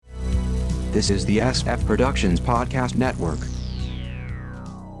This is the SF Productions Podcast Network.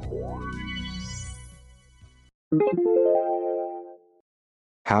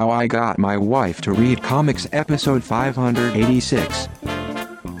 How I Got My Wife to Read Comics, episode 586.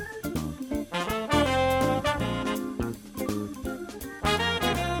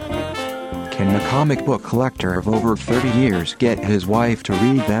 Can the comic book collector of over 30 years get his wife to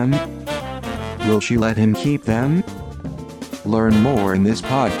read them? Will she let him keep them? Learn more in this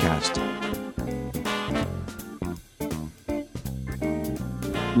podcast.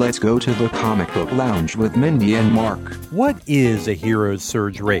 Let's go to the comic book lounge with Mindy and Mark. What is a hero's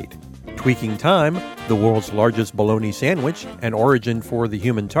surge rate? Tweaking time, the world's largest bologna sandwich, an origin for the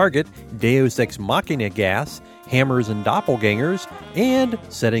human target, Deus Ex Machina gas, hammers and doppelgangers, and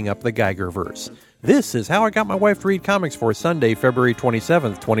setting up the Geigerverse. This is How I Got My Wife to Read Comics for Sunday, February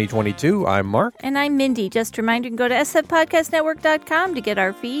 27th, 2022. I'm Mark. And I'm Mindy. Just a reminder, you can go to sfpodcastnetwork.com to get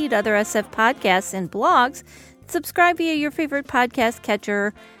our feed, other SF podcasts, and blogs. Subscribe via your favorite podcast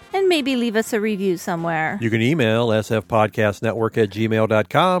catcher, and maybe leave us a review somewhere. You can email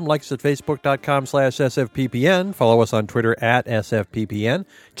sfpodcastnetwork@gmail.com, like us at facebook.com/sfppn, follow us on Twitter at sfppn,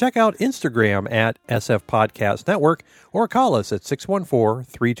 check out Instagram at sfpodcastnetwork, or call us at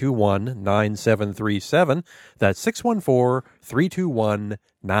 614-321-9737. That's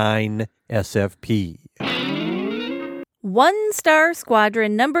 614-321-9SFP. One Star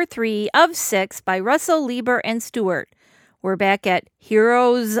Squadron number 3 of 6 by Russell, Lieber, and Stewart. We're back at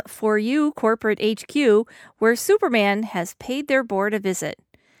Heroes for You Corporate HQ, where Superman has paid their board a visit.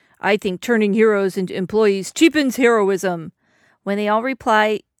 I think turning heroes into employees cheapens heroism. When they all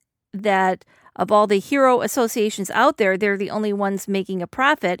reply that of all the hero associations out there, they're the only ones making a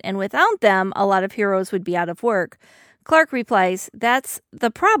profit, and without them, a lot of heroes would be out of work. Clark replies, that's the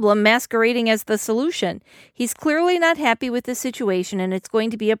problem masquerading as the solution. He's clearly not happy with the situation, and it's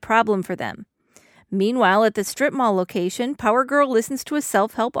going to be a problem for them. Meanwhile, at the strip mall location, Power Girl listens to a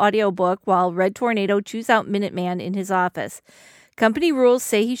self-help audiobook while Red Tornado chews out Minuteman in his office. Company rules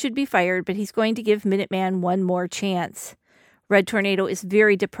say he should be fired, but he's going to give Minuteman one more chance. Red Tornado is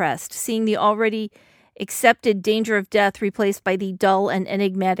very depressed, seeing the already accepted danger of death replaced by the dull and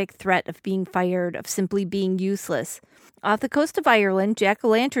enigmatic threat of being fired, of simply being useless. Off the coast of Ireland,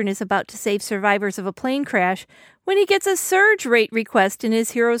 Jack-o'-lantern is about to save survivors of a plane crash when he gets a surge rate request in his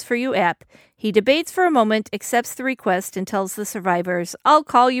Heroes for You app. He debates for a moment, accepts the request, and tells the survivors, I'll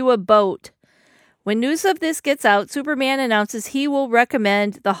call you a boat. When news of this gets out, Superman announces he will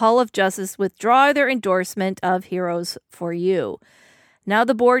recommend the Hall of Justice withdraw their endorsement of Heroes for You. Now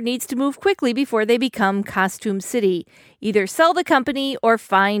the board needs to move quickly before they become Costume City. Either sell the company or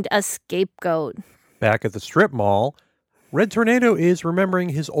find a scapegoat. Back at the strip mall, Red Tornado is remembering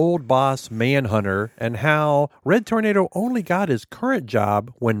his old boss, Manhunter, and how Red Tornado only got his current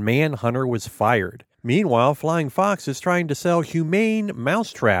job when Manhunter was fired. Meanwhile, Flying Fox is trying to sell humane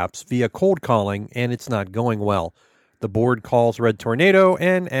mousetraps via cold calling, and it's not going well. The board calls Red Tornado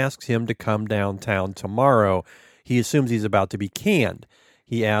and asks him to come downtown tomorrow. He assumes he's about to be canned.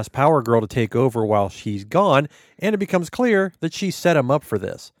 He asks Power Girl to take over while she's gone, and it becomes clear that she set him up for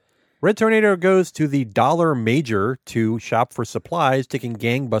this. Red Tornado goes to the Dollar Major to shop for supplies, taking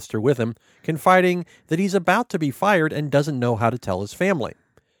Gangbuster with him, confiding that he's about to be fired and doesn't know how to tell his family.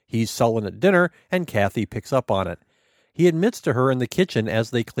 He's sullen at dinner, and Kathy picks up on it. He admits to her in the kitchen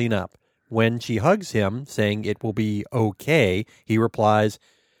as they clean up. When she hugs him, saying it will be okay, he replies,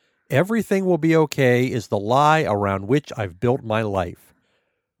 everything will be okay is the lie around which I've built my life.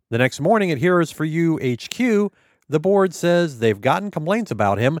 The next morning at Heroes for You HQ, the board says they've gotten complaints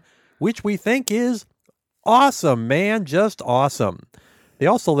about him, which we think is awesome, man, just awesome. They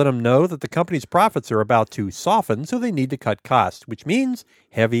also let him know that the company's profits are about to soften, so they need to cut costs, which means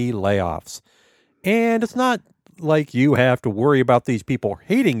heavy layoffs. And it's not like you have to worry about these people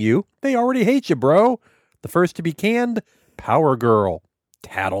hating you. They already hate you, bro. The first to be canned, Power Girl.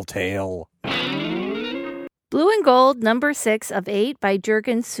 Tattletale. Blue and Gold, number 6 of 8 by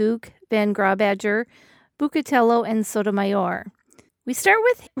Jurgen Suk, Van Grawbadger, Bucatello, and Sotomayor. We start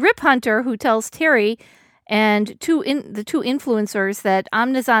with Rip Hunter, who tells Terry and the two influencers that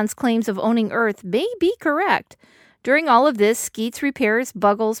Omnizon's claims of owning Earth may be correct. During all of this, Skeets repairs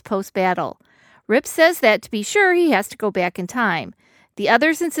Buggles post-battle. Rip says that, to be sure, he has to go back in time. The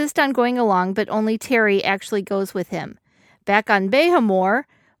others insist on going along, but only Terry actually goes with him. Back on Behamor,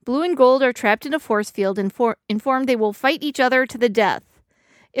 Blue and Gold are trapped in a force field and informed they will fight each other to the death.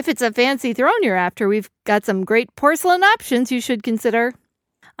 If it's a fancy throne you're after, we've got some great porcelain options you should consider.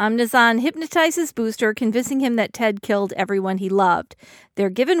 Omnizon hypnotizes Booster, convincing him that Ted killed everyone he loved. They're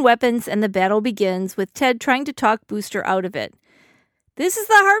given weapons and the battle begins, with Ted trying to talk Booster out of it. This is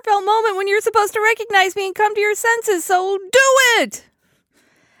the heartfelt moment when you're supposed to recognize me and come to your senses, so do it!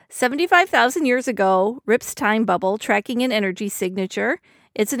 75,000 years ago, Rip's time bubble tracking an energy signature.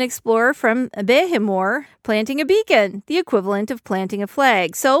 It's an explorer from Behemor planting a beacon, the equivalent of planting a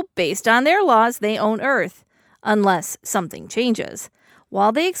flag. So, based on their laws, they own Earth, unless something changes.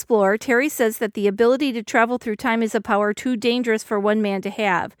 While they explore, Terry says that the ability to travel through time is a power too dangerous for one man to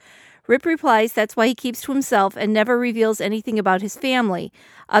have. Rip replies that's why he keeps to himself and never reveals anything about his family.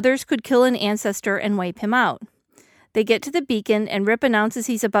 Others could kill an ancestor and wipe him out. They get to the beacon, and Rip announces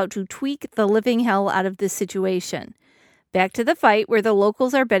he's about to tweak the living hell out of this situation. Back to the fight, where the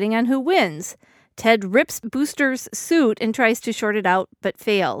locals are betting on who wins. Ted rips Booster's suit and tries to short it out, but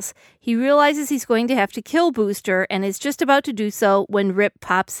fails. He realizes he's going to have to kill Booster, and is just about to do so when Rip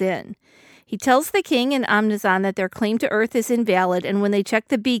pops in. He tells the king and Omnizon that their claim to Earth is invalid, and when they check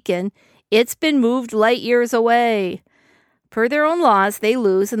the beacon, it's been moved light years away. Per their own laws, they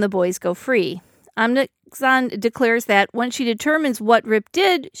lose and the boys go free. Omnizon declares that once she determines what Rip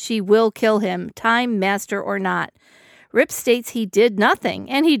did, she will kill him, time master or not. Rip states he did nothing,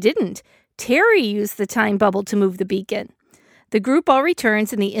 and he didn't. Terry used the time bubble to move the beacon. The group all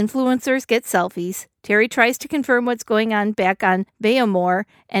returns and the influencers get selfies. Terry tries to confirm what's going on back on Behemor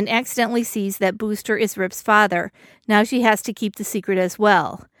and accidentally sees that Booster is Rip's father. Now she has to keep the secret as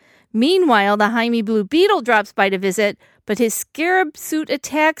well. Meanwhile, the Jaime Blue Beetle drops by to visit, but his scarab suit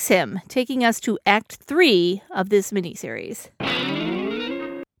attacks him, taking us to Act 3 of this miniseries.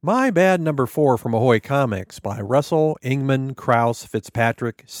 My Bad Number 4 from Ahoy Comics by Russell, Ingman, Krause,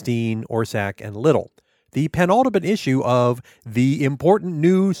 Fitzpatrick, Steen, Orsak, and Little. The penultimate issue of The Important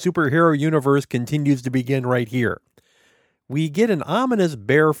New Superhero Universe continues to begin right here. We get an ominous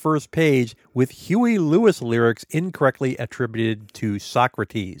bare first page with Huey Lewis lyrics incorrectly attributed to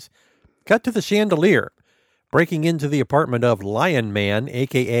Socrates. Cut to the chandelier, breaking into the apartment of Lion Man,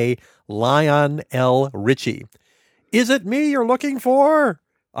 a.k.a. Lion L. Richie. Is it me you're looking for?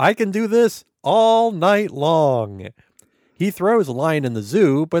 I can do this all night long. He throws Lion in the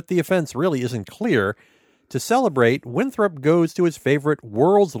zoo, but the offense really isn't clear. To celebrate, Winthrop goes to his favorite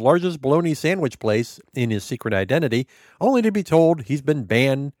world's largest bologna sandwich place in his secret identity, only to be told he's been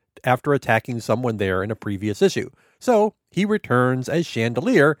banned after attacking someone there in a previous issue. So he returns as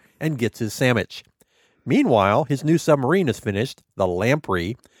Chandelier and gets his sandwich. Meanwhile, his new submarine is finished, the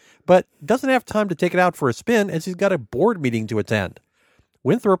Lamprey, but doesn't have time to take it out for a spin as he's got a board meeting to attend.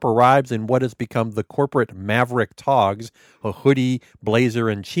 Winthrop arrives in what has become the corporate Maverick togs, a hoodie, blazer,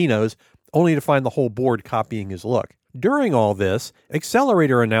 and chinos, only to find the whole board copying his look. During all this,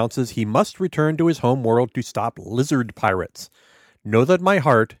 Accelerator announces he must return to his home world to stop lizard pirates. Know that my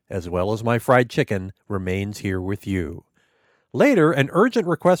heart, as well as my fried chicken, remains here with you. Later, an urgent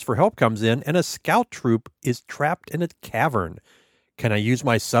request for help comes in, and a scout troop is trapped in a cavern. Can I use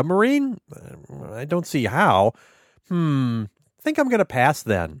my submarine? I don't see how. Think I'm going to pass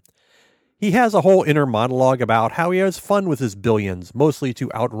then. He has a whole inner monologue about how he has fun with his billions, mostly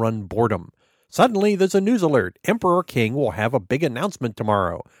to outrun boredom. Suddenly, there's a news alert. Emperor King will have a big announcement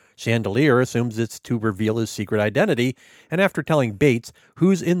tomorrow. Chandelier assumes it's to reveal his secret identity, and after telling Bates,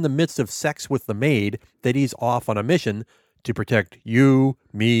 who's in the midst of sex with the maid, that he's off on a mission to protect you,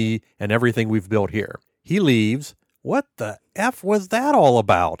 me, and everything we've built here. He leaves. What the F was that all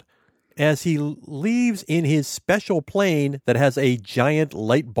about? As he leaves in his special plane that has a giant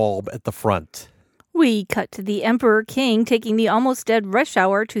light bulb at the front. We cut to the Emperor King taking the almost dead Rush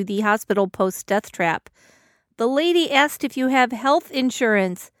Hour to the hospital post-death trap. The lady asked if you have health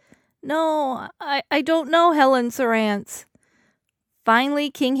insurance. No, I don't know, Helen Sorantz.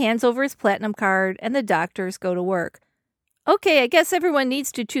 Finally, King hands over his platinum card and the doctors go to work. Okay, I guess everyone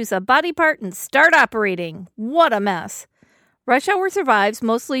needs to choose a body part and start operating. What a mess. Rush Hour survives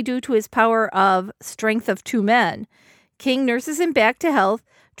mostly due to his power of strength of 2 men. King nurses him back to health,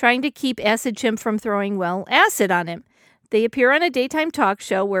 trying to keep Acid Chimp from throwing, acid on him. They appear on a daytime talk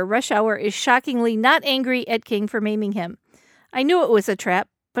show where Rush Hour is shockingly not angry at King for maiming him. I knew it was a trap,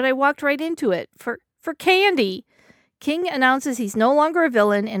 but I walked right into it. For candy. King announces he's no longer a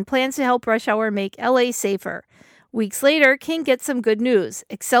villain and plans to help Rush Hour make L.A. safer. Weeks later, King gets some good news.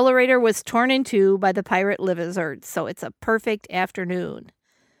 Accelerator was torn in two by the pirate lizards, so it's a perfect afternoon.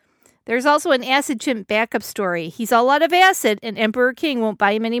 There's also an Acid Chimp backup story. He's all out of acid, and Emperor King won't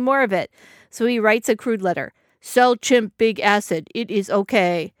buy him any more of it. So he writes a crude letter. Sell Chimp big acid. It is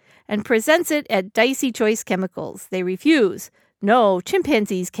okay. And presents it at Dicey Choice Chemicals. They refuse. No,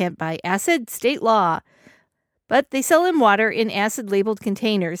 chimpanzees can't buy acid. State law. But they sell him water in acid-labeled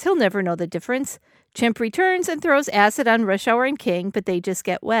containers. He'll never know the difference. Chimp returns and throws acid on Rush Hour and King, but they just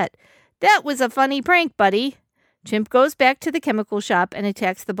get wet. That was a funny prank, buddy. Chimp goes back to the chemical shop and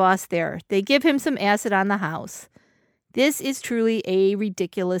attacks the boss there. They give him some acid on the house. This is truly a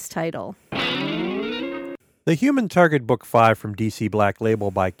ridiculous title. The Human Target Book 5 from DC Black Label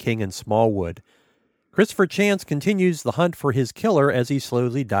by King and Smallwood. Christopher Chance continues the hunt for his killer as he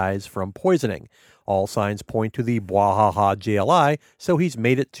slowly dies from poisoning. All signs point to the Bwahaha JLI, so he's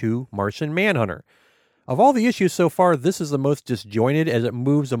made it to Martian Manhunter. Of all the issues so far, this is the most disjointed as it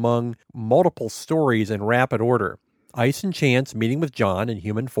moves among multiple stories in rapid order. Ice and Chance meeting with John in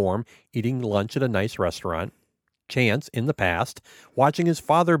human form, eating lunch at a nice restaurant. Chance, in the past, watching his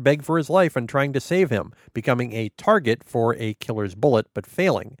father beg for his life and trying to save him, becoming a target for a killer's bullet but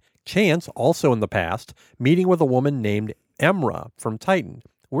failing. Chance, also in the past, meeting with a woman named Emra from Titan.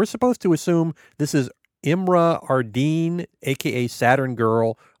 We're supposed to assume this is Imra Ardeen, a.k.a. Saturn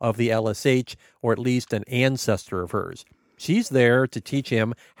Girl of the LSH, or at least an ancestor of hers. She's there to teach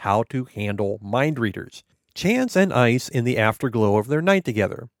him how to handle mind readers. Chance and Ice in the afterglow of their night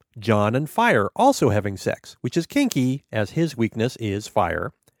together. John and Fire also having sex, which is kinky, as his weakness is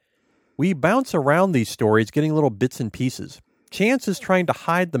fire. We bounce around these stories, getting little bits and pieces. Chance is trying to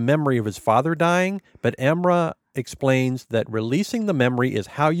hide the memory of his father dying, but Emra explains that releasing the memory is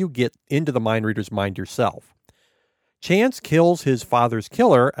how you get into the mind reader's mind yourself. Chance kills his father's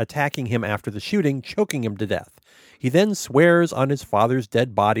killer, attacking him after the shooting, choking him to death. He then swears on his father's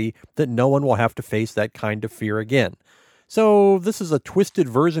dead body that no one will have to face that kind of fear again. So this is a twisted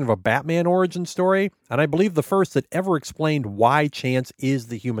version of a Batman origin story, and I believe the first that ever explained why Chance is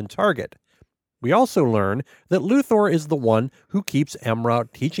the human target. We also learn that Luthor is the one who keeps Emra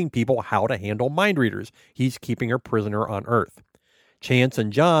teaching people how to handle mind readers. He's keeping her prisoner on Earth. Chance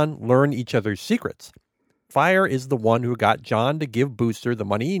and John learn each other's secrets. Fire is the one who got John to give Booster the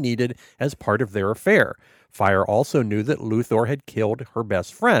money he needed as part of their affair. Fire also knew that Luthor had killed her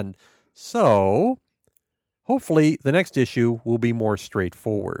best friend. So, hopefully the next issue will be more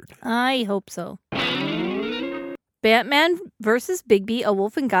straightforward. I hope so. Batman vs. Bigby, A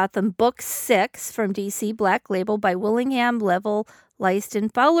Wolf in Gotham, Book 6 from DC Black Label by Willingham, Level,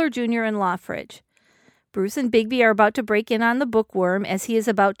 Leiston, Fowler Jr., and Loffridge. Bruce and Bigby are about to break in on the Bookworm as he is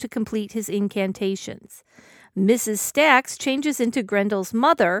about to complete his incantations. Mrs. Stacks changes into Grendel's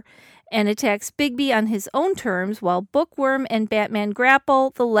mother and attacks Bigby on his own terms while Bookworm and Batman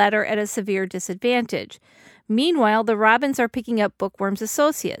grapple, the latter at a severe disadvantage. Meanwhile, the Robins are picking up Bookworm's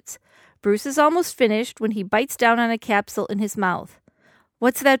associates. Bruce is almost finished when he bites down on a capsule in his mouth.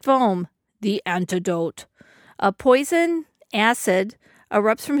 What's that foam? The antidote. A poison, acid,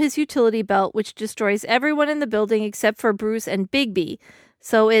 erupts from his utility belt, which destroys everyone in the building except for Bruce and Bigby.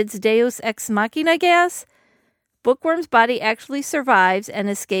 So it's Deus Ex Machina gas? Bookworm's body actually survives and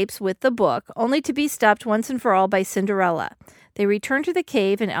escapes with the book, only to be stopped once and for all by Cinderella. They return to the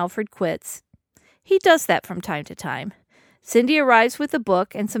cave and Alfred quits. He does that from time to time. Cindy arrives with the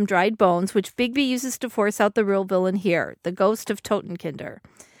book and some dried bones, which Bigby uses to force out the real villain here, the ghost of Totenkinder.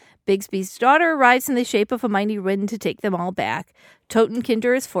 Bigsby's daughter arrives in the shape of a mighty wind to take them all back.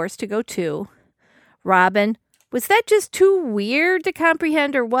 Totenkinder is forced to go too. Robin, was that just too weird to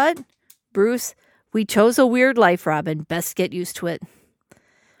comprehend or what? Bruce, we chose a weird life, Robin. Best get used to it.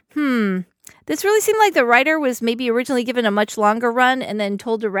 This really seemed like the writer was maybe originally given a much longer run and then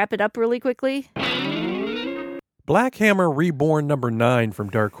told to wrap it up really quickly. Black Hammer Reborn number 9 from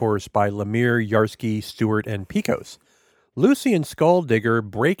Dark Horse by Lemire, Yarsky, Stewart, and Picos. Lucy and Skulldigger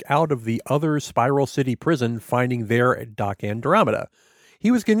break out of the other Spiral City prison, finding there Doc Andromeda.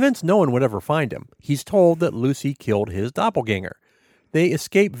 He was convinced no one would ever find him. He's told that Lucy killed his doppelganger. They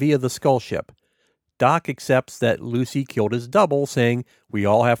escape via the Skull Ship. Doc accepts that Lucy killed his double, saying, "We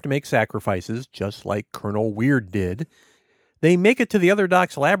all have to make sacrifices, just like Colonel Weird did." They make it to the other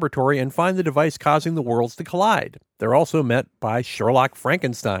Doc's laboratory and find the device causing the worlds to collide. They're also met by Sherlock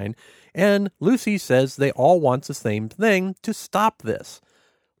Frankenstein, and Lucy says they all want the same thing, to stop this.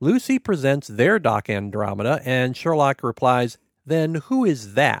 Lucy presents their Doc Andromeda, and Sherlock replies, "Then who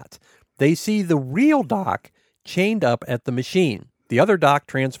is that?" They see the real Doc chained up at the machine. The other Doc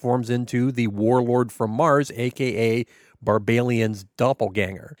transforms into the Warlord from Mars, a.k.a. Barbalian's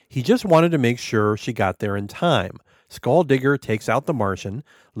doppelganger. He just wanted to make sure she got there in time. Skulldigger takes out the Martian.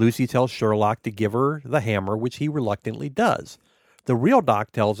 Lucy tells Sherlock to give her the hammer, which he reluctantly does. The real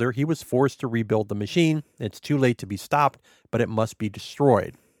Doc tells her he was forced to rebuild the machine. It's too late to be stopped, but it must be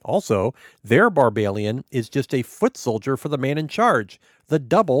destroyed. Also, their Barbalian is just a foot soldier for the man in charge, the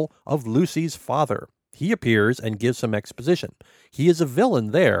double of Lucy's father. He appears and gives some exposition. He is a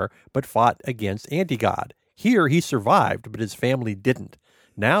villain there, but fought against Antigod. Here he survived, but his family didn't.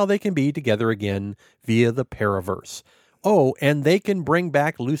 Now they can be together again via the Paraverse. Oh, and they can bring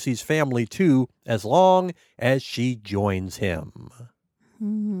back Lucy's family too, as long as she joins him.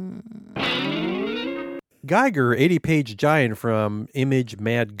 Geiger, 80-page giant from Image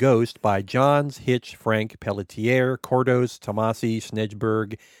Mad Ghost by Johns, Hitch, Frank, Pelletier, Cordos, Tomasi,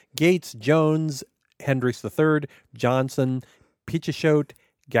 Snedberg, Gates, Jones, Hendricks III, Johnson, Picheshote,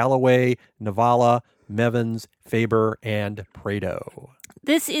 Galloway, Navala, Mevans, Faber, and Prado.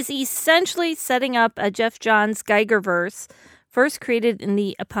 This is essentially setting up a Jeff Johns Geigerverse, first created in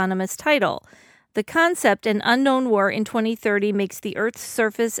the eponymous title. The concept, an unknown war in 2030, makes the Earth's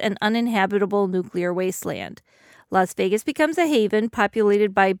surface an uninhabitable nuclear wasteland. Las Vegas becomes a haven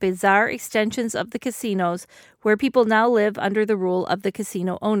populated by bizarre extensions of the casinos, where people now live under the rule of the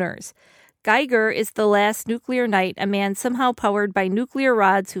casino owners. Geiger is the last nuclear knight, a man somehow powered by nuclear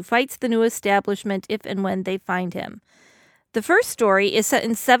rods who fights the new establishment if and when they find him. The first story is set in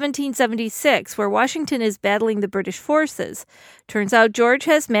 1776, where Washington is battling the British forces. Turns out George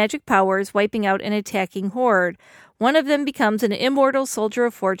has magic powers, wiping out an attacking horde. One of them becomes an immortal soldier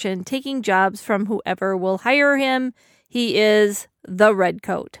of fortune, taking jobs from whoever will hire him. He is the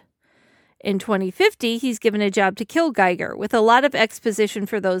Redcoat. In 2050, he's given a job to kill Geiger, with a lot of exposition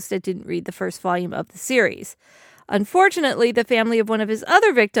for those that didn't read the first volume of the series. Unfortunately, the family of one of his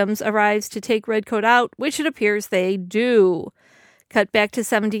other victims arrives to take Redcoat out, which it appears they do. Cut back to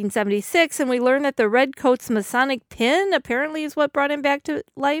 1776, and we learn that the Redcoat's Masonic pin apparently is what brought him back to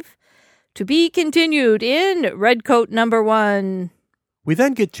life. To be continued in Redcoat number 1. We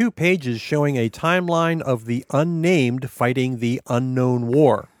then get 2 pages showing a timeline of the unnamed fighting the unknown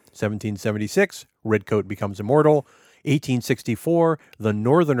war. 1776, Redcoat becomes immortal. 1864, the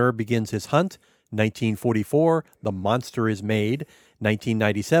Northerner begins his hunt. 1944, The Monster is Made.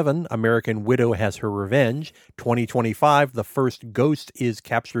 1997, American Widow has her revenge. 2025, the first ghost is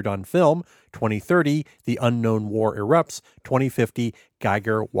captured on film. 2030, the unknown war erupts. 2050,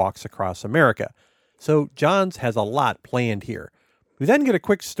 Geiger walks across America. So Johns has a lot planned here. We then get a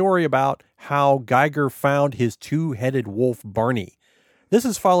quick story about how Geiger found his 2-headed wolf Barney. This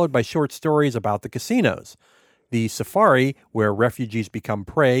is followed by short stories about the casinos. The Safari, where refugees become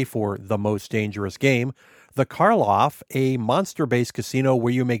prey for the most dangerous game. The Karloff, a monster-based casino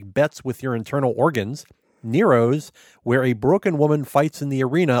where you make bets with your internal organs. Nero's, where a broken woman fights in the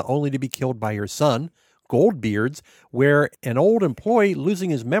arena only to be killed by her son. Goldbeard's, where an old employee losing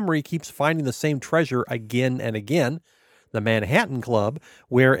his memory keeps finding the same treasure again and again. The Manhattan Club,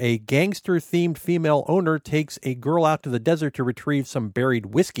 where a gangster-themed female owner takes a girl out to the desert to retrieve some buried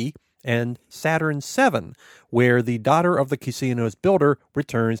whiskey. And Saturn VII, where the daughter of the casino's builder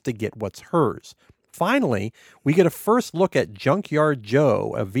returns to get what's hers. Finally, we get a first look at Junkyard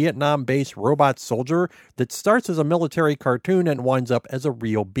Joe, a Vietnam-based robot soldier that starts as a military cartoon and winds up as a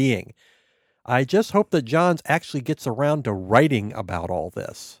real being. I just hope that Johns actually gets around to writing about all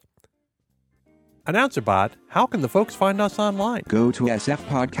this. AnnouncerBot, how can the folks find us online? Go to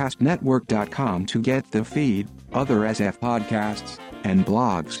sfpodcastnetwork.com to get the feed, other SF podcasts, and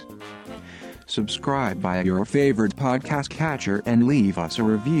blogs. Subscribe via your favorite podcast catcher and leave us a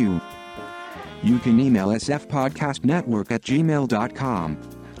review. You can email sfpodcastnetwork@gmail.com.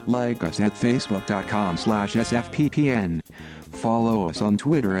 Like us at facebook.com/sfppn. Follow us on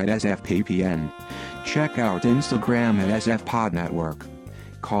Twitter at sfppn. Check out Instagram at sfpodnetwork.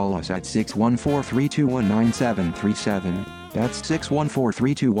 Call us at 614-321-9737. That's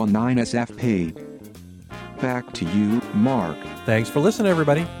 614-321-9SFP. Back to you, Mark. Thanks for listening,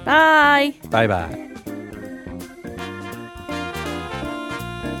 everybody. Bye. Bye-bye.